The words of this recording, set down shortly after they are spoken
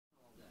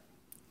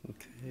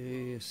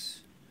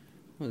It's,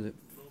 what is it,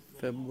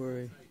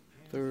 February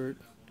 3rd,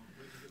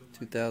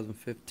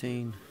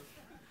 2015.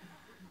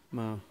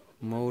 My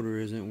motor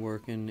isn't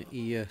working, the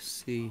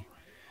ESC.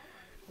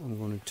 I'm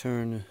going to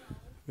turn the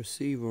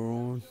receiver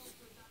on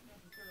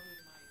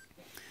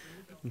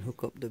and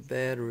hook up the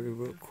battery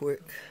real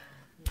quick.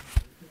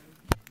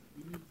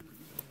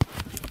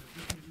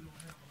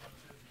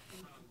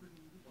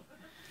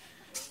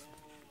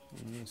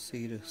 And you'll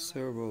see the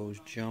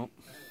servos jump,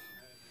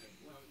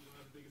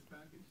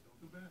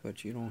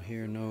 but you don't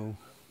hear no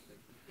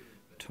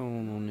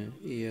tone on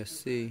the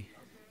ESC.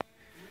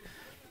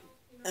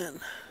 And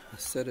I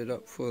set it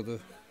up for the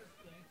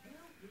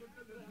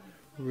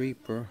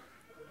Reaper,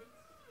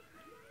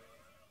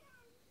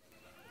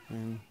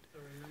 and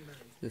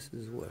this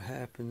is what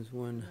happens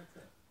when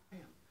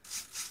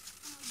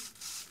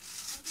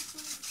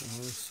all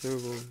the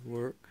servos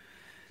work.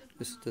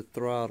 This is the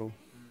throttle.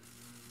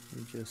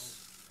 You just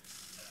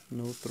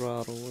no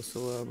throttle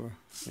whatsoever,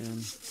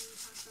 and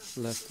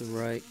left to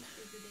right,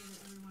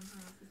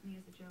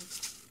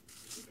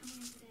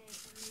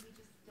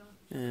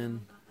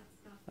 and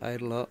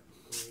idle up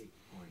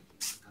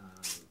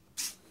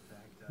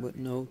with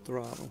no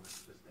throttle.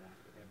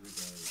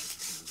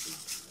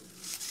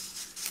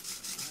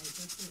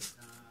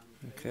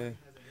 Okay,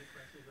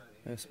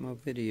 that's my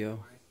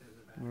video.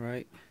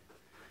 Alright,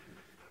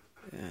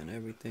 and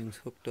everything's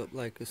hooked up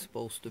like it's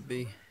supposed to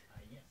be.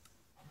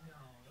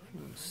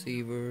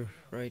 Receiver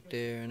right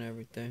there and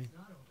everything.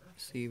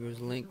 Receiver's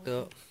linked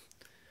up.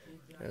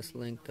 That's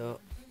linked up.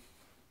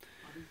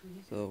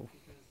 So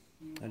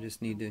I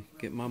just need to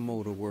get my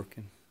motor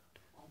working.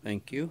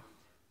 Thank you.